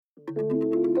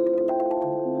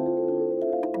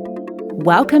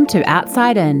Welcome to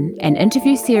Outside In, an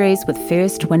interview series with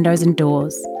First Windows and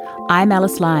Doors. I'm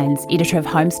Alice Lyons, editor of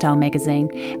Homestyle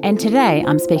magazine, and today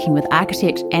I'm speaking with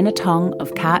architect Anna Tong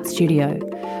of Cart Studio,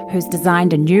 who's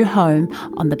designed a new home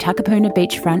on the Takapuna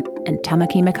beachfront in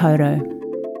Tamaki Makaurau.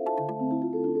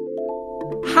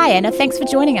 Hi Anna, thanks for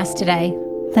joining us today.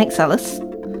 Thanks, Alice.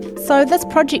 So this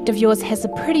project of yours has a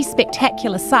pretty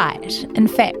spectacular site. In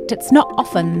fact, it's not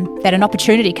often that an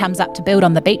opportunity comes up to build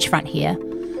on the beachfront here.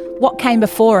 What came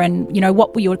before and,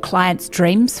 what were your clients'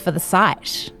 dreams for the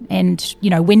site? And,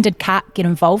 when did Cart get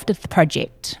involved with the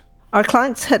project? Our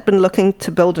clients had been looking to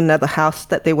build another house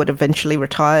that they would eventually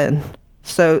retire in.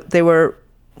 So they were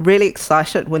really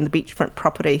excited when the beachfront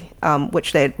property,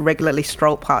 which they had regularly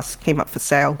strolled past, came up for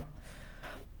sale.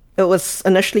 It was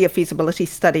initially a feasibility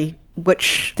study,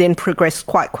 which then progressed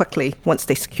quite quickly once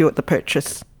they secured the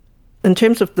purchase. In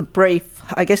terms of the brief,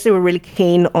 I guess they were really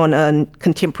keen on a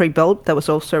contemporary build that was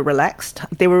also relaxed.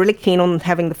 They were really keen on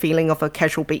having the feeling of a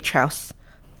casual beach house.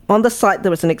 On the site, there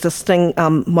was an existing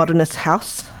modernist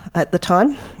house at the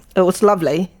time. It was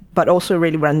lovely, but also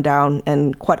really run down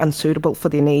and quite unsuitable for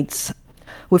their needs.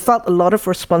 We felt a lot of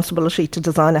responsibility to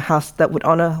design a house that would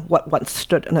honour what once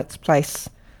stood in its place.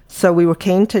 So we were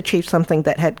keen to achieve something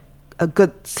that had a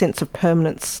good sense of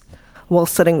permanence while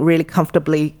sitting really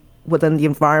comfortably within the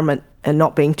environment and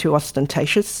not being too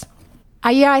ostentatious.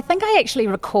 Yeah, I think I actually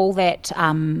recall that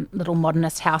little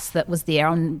modernist house that was there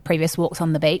on previous walks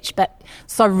on the beach. But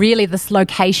so really this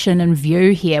location and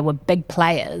view here were big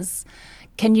players.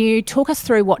 Can you talk us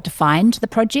through what defined the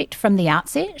project from the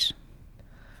outset?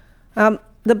 The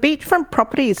beachfront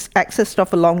property is accessed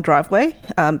off a long driveway,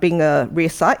 being a rear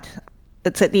site.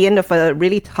 It's at the end of a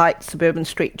really tight suburban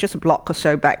street, just a block or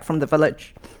so back from the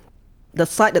village. The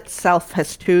site itself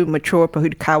has two mature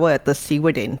pohutukawa at the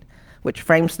seaward end, which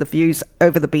frames the views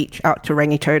over the beach out to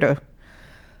Rangitoto.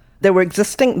 There were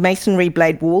existing masonry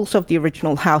blade walls of the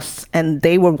original house, and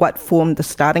they were what formed the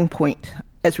starting point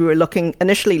as we were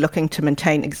initially looking to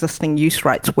maintain existing use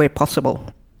rights where possible.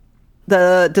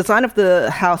 The design of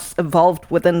the house evolved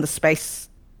within the space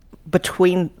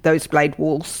between those blade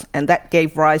walls, and that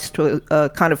gave rise to a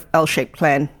kind of L-shaped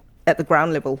plan at the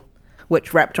ground level,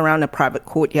 which wrapped around a private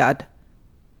courtyard.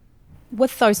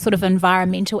 With those sort of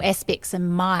environmental aspects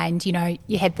in mind,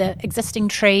 you had the existing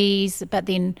trees, but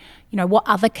then, what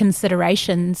other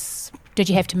considerations did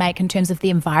you have to make in terms of the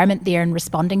environment there and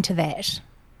responding to that?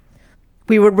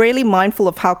 We were really mindful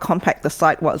of how compact the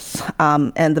site was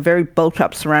and the very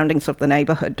built-up surroundings of the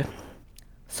neighbourhood.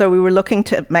 So we were looking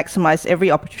to maximise every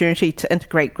opportunity to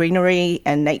integrate greenery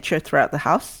and nature throughout the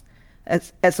house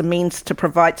as a means to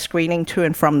provide screening to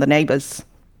and from the neighbours.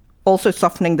 Also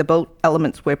softening the built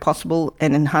elements where possible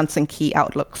and enhancing key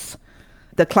outlooks.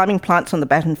 The climbing plants on the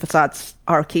batten facades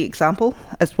are a key example,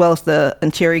 as well as the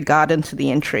interior garden to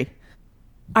the entry.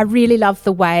 I really love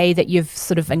the way that you've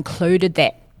sort of included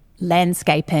that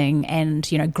landscaping and,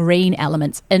 green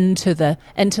elements into the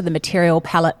material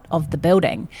palette of the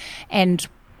building. And,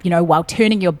 while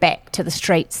turning your back to the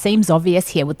street seems obvious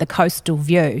here with the coastal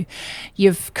view,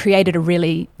 you've created a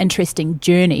really interesting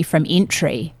journey from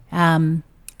entry.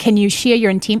 Can you share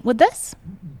your intent with this?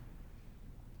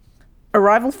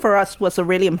 Arrival for us was a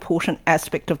really important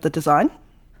aspect of the design.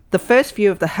 The first view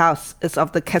of the house is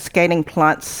of the cascading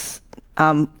plants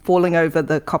falling over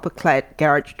the copper-clad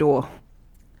garage door.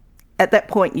 At that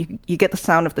point, you get the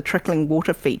sound of the trickling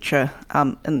water feature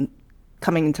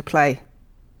coming into play.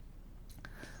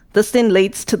 This then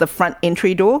leads to the front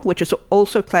entry door, which is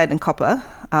also clad in copper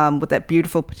with that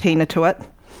beautiful patina to it.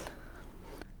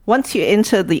 Once you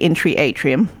enter the entry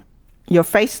atrium, you're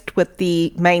faced with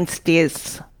the main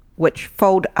stairs, which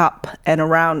fold up and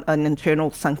around an internal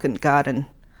sunken garden.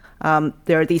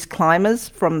 There are these climbers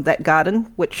from that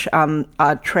garden, which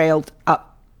are trailed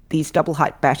up these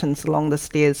double-height battens along the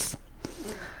stairs.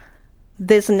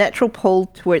 There's a natural pull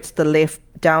towards the left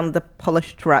down the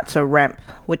polished terrazzo ramp,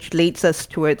 which leads us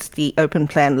towards the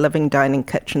open-plan living dining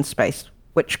kitchen space,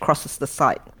 which crosses the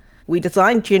site. We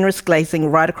designed generous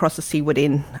glazing right across the seaward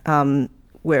end,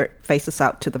 where it faces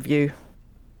out to the view.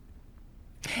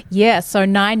 Yeah, so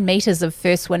 9 metres of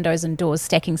First Windows and Doors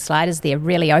stacking sliders there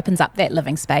really opens up that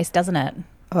living space, doesn't it?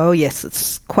 Oh yes,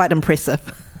 it's quite impressive.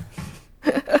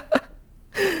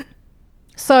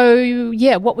 So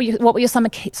yeah, what were some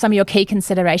of your key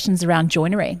considerations around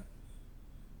joinery?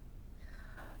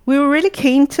 We were really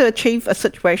keen to achieve a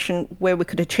situation where we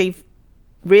could achieve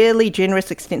really generous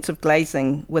extensive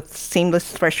glazing with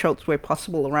seamless thresholds where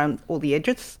possible around all the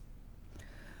edges.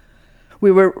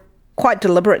 We were quite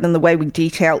deliberate in the way we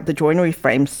detailed the joinery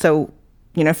frames. So,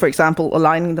 for example,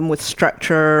 aligning them with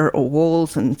structure or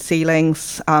walls and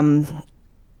ceilings,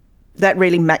 that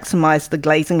really maximised the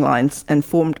glazing lines and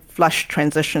formed flush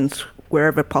transitions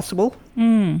wherever possible.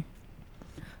 It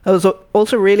was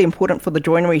also really important for the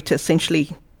joinery to essentially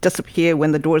disappear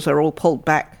when the doors are all pulled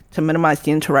back to minimise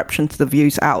the interruption to the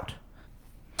views out.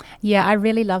 Yeah, I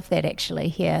really love that actually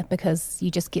here, because you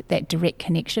just get that direct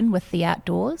connection with the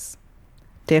outdoors.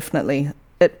 Definitely.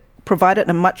 It provided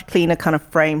a much cleaner kind of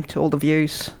frame to all the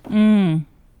views.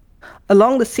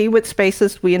 Along the seaward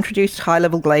spaces, we introduced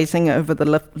high-level glazing over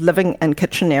the living and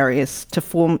kitchen areas to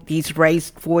form these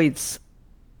raised voids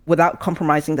without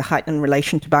compromising the height in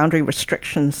relation to boundary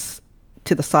restrictions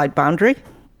to the side boundary,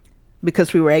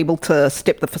 because we were able to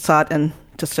step the facade in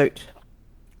to suit.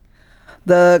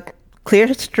 The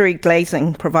clerestory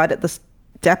glazing provided this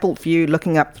dappled view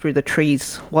looking up through the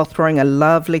trees while throwing a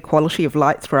lovely quality of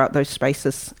light throughout those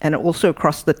spaces, and also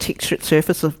across the textured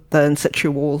surface of the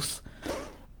in-situ walls.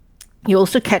 You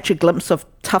also catch a glimpse of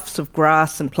tufts of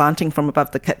grass and planting from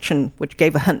above the kitchen, which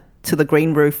gave a hint to the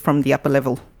green roof from the upper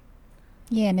level.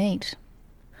 Yeah, neat.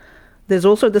 There's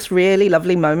also this really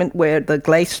lovely moment where the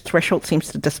glazed threshold seems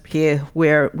to disappear,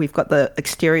 where we've got the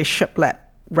exterior shiplap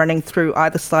running through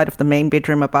either side of the main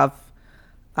bedroom above,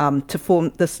 to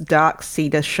form this dark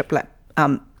cedar shiplap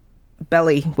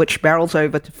belly, which barrels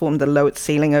over to form the lowered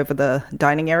ceiling over the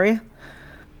dining area.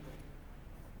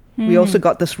 We also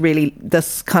got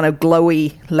this kind of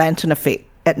glowy lantern effect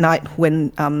at night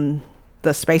when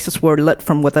the spaces were lit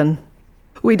from within.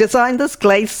 We designed this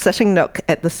glazed sitting nook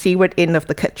at the seaward end of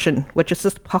the kitchen, which is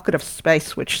this pocket of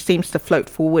space which seems to float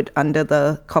forward under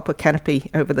the copper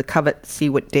canopy over the covered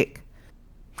seaward deck.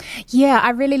 Yeah, I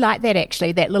really like that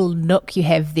actually, that little nook you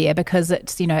have there, because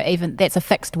it's, even that's a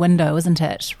fixed window, isn't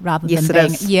it? Rather yes, than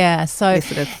being, is. Yeah, so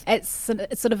yes, it is.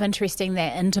 It's sort of interesting,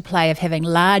 that interplay of having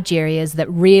large areas that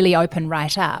really open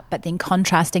right up, but then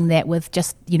contrasting that with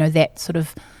just, that sort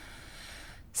of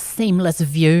seamless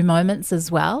view moments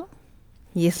as well.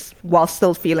 Yes, while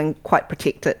still feeling quite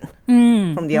protected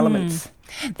from the elements.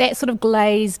 That sort of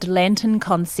glazed lantern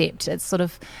concept, it's sort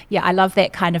of, I love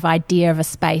that kind of idea of a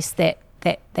space that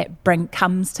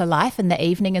comes to life in the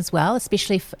evening as well,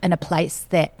 especially in a place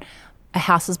that a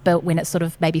house is built when it sort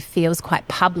of maybe feels quite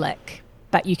public,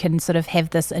 but you can sort of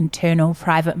have this internal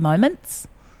private moments.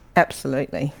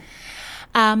 Absolutely.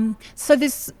 So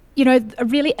there's, a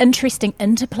really interesting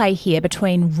interplay here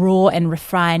between raw and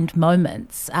refined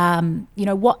moments.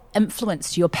 What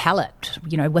influenced your palette,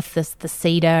 with the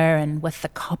cedar and with the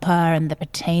copper and the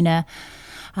patina?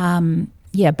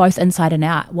 Both inside and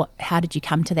out. How did you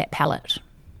come to that palette?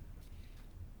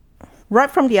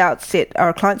 Right from the outset,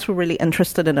 our clients were really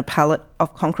interested in a palette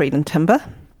of concrete and timber.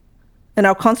 And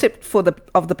our concept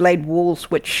of the blade walls,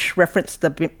 which referenced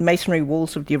the masonry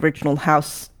walls of the original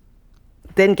house,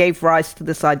 then gave rise to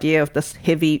this idea of this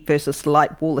heavy versus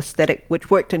light wall aesthetic, which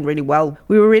worked in really well.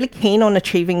 We were really keen on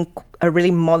achieving a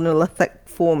really monolithic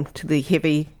form to the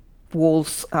heavy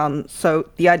walls. So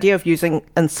the idea of using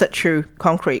in situ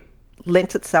concrete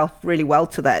lent itself really well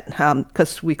to that,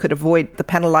 because we could avoid the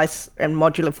panelized and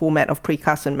modular format of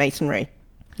precast and masonry.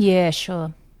 Yeah,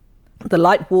 sure. The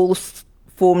light walls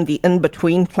form the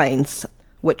in-between planes,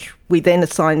 which we then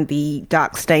assigned the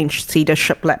dark stained cedar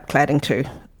shiplap cladding to,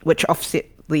 which offset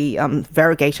the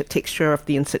variegated texture of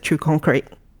the in-situ concrete.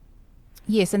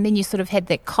 Yes, and then you sort of had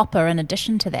that copper in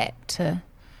addition to that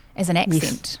as an accent.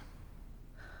 Yes.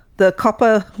 The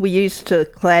copper we used to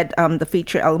clad the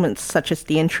feature elements such as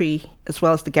the entry as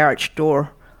well as the garage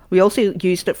door. We also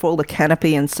used it for all the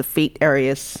canopy and soffit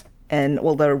areas and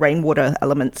all the rainwater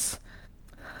elements.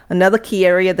 Another key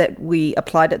area that we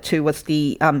applied it to was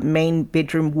the main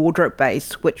bedroom wardrobe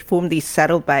base, which formed these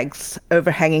saddlebags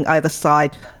overhanging either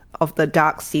side of the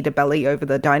dark cedar belly over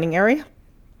the dining area.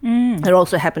 It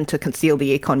also happened to conceal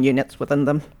the aircon units within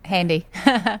them. Handy.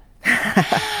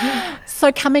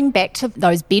 So coming back to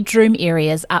those bedroom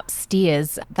areas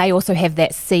upstairs, they also have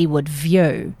that seaward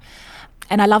view.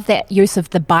 And I love that use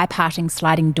of the bi-parting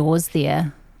sliding doors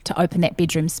there to open that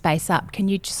bedroom space up. Can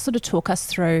you just sort of talk us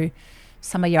through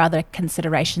some of your other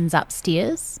considerations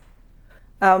upstairs?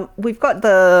 We've got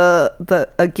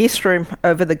a guest room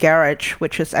over the garage,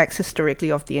 which is accessed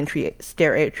directly off the entry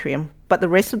stair atrium, but the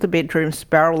rest of the bedrooms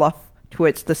barrel off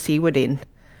towards the seaward end,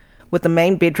 with the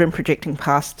main bedroom projecting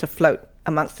past to float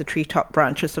amongst the treetop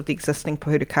branches of the existing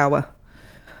pohutukawa.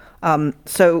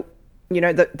 So,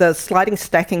 the sliding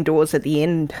stacking doors at the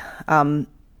end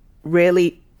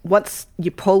really, once you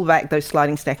pull back those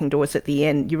sliding stacking doors at the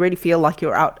end, you really feel like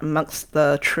you're out amongst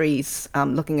the trees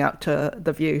looking out to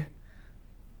the view.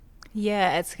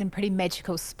 Yeah, it's a pretty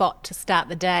magical spot to start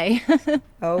the day.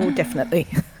 Oh, definitely.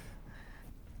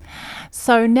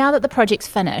 So now that the project's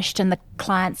finished and the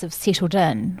clients have settled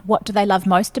in, what do they love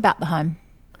most about the home?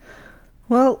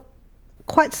 Well,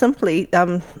 quite simply,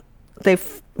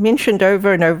 they've mentioned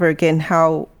over and over again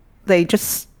how they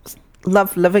just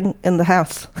love living in the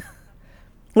house,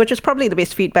 which is probably the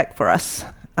best feedback for us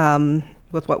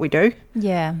with what we do.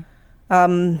 Yeah.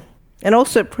 And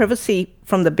also privacy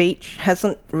from the beach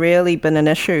hasn't really been an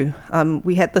issue.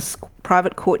 We had this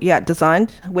private courtyard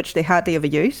designed, which they hardly ever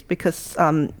used because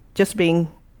just being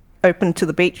open to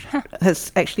the beach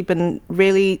has actually been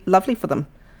really lovely for them.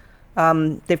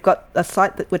 They've got a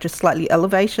site which is slightly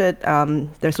elevated.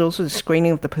 There's also the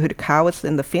screening of the pohutukawas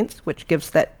in the fence, which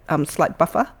gives that slight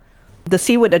buffer. The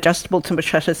seaward adjustable timber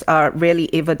shutters are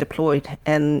rarely ever deployed,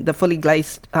 and the fully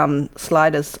glazed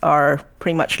sliders are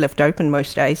pretty much left open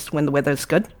most days when the weather's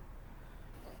good.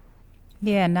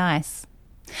 Yeah, nice.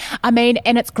 I mean,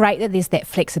 and it's great that there's that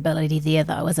flexibility there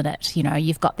though, isn't it? You know,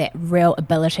 you've got that real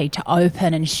ability to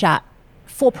open and shut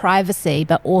for privacy,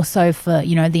 but also for,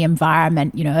 you know, the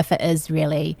environment. You know, if it is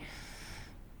really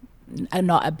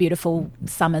not a beautiful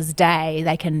summer's day,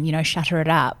 they can, you know, shutter it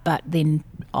up, but then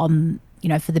on, you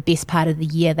know, for the best part of the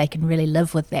year, they can really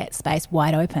live with that space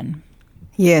wide open.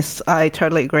 Yes, I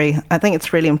totally agree. I think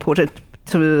it's really important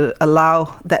to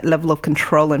allow that level of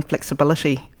control and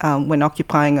flexibility when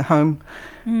occupying a home,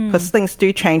 because things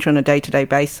do change on a day-to-day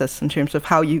basis in terms of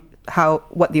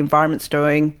what the environment's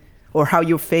doing, or how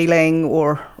you're feeling,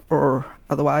 or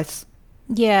otherwise.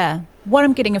 Yeah, what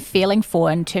I'm getting a feeling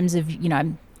for in terms of, you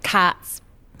know, Cart's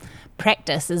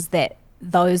practice is that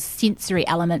those sensory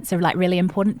elements are like really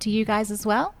important to you guys as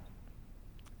well.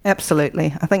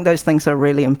 Absolutely. I think those things are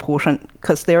really important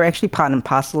because they're actually part and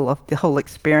parcel of the whole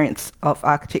experience of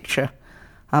architecture.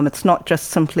 It's not just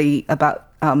simply about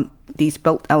these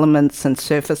built elements and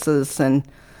surfaces, and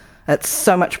it's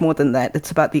so much more than that. It's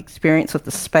about the experience of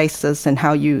the spaces and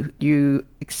how you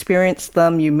experience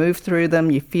them, you move through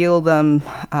them, you feel them.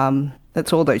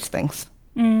 It's all those things.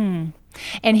 And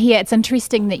here it's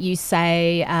interesting that you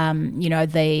say, you know,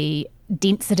 the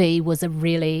density was a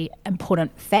really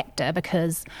important factor,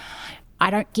 because I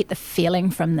don't get the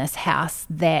feeling from this house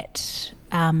that,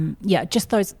 just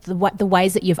the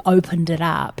ways that you've opened it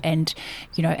up and,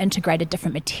 you know, integrated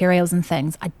different materials and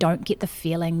things. I don't get the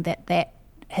feeling that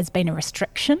has been a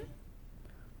restriction.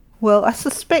 Well, I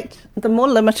suspect the more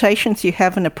limitations you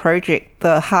have in a project,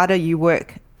 the harder you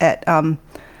work at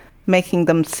making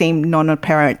them seem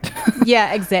non-apparent.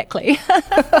 Yeah, exactly.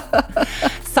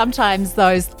 Sometimes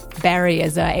those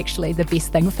barriers are actually the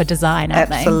best thing for design, aren't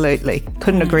Absolutely.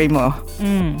 Couldn't agree more.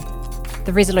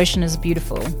 The resolution is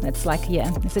beautiful. It's like,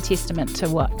 it's a testament to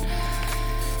what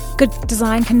good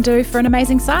design can do for an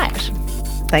amazing site.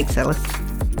 Thanks, Alice.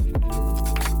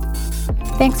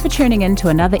 Thanks for tuning in to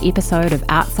another episode of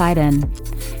Outside In.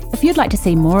 If you'd like to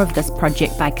see more of this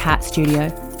project by Cart Studio,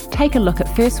 take a look at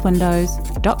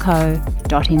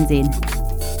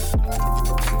firstwindows.co.nz.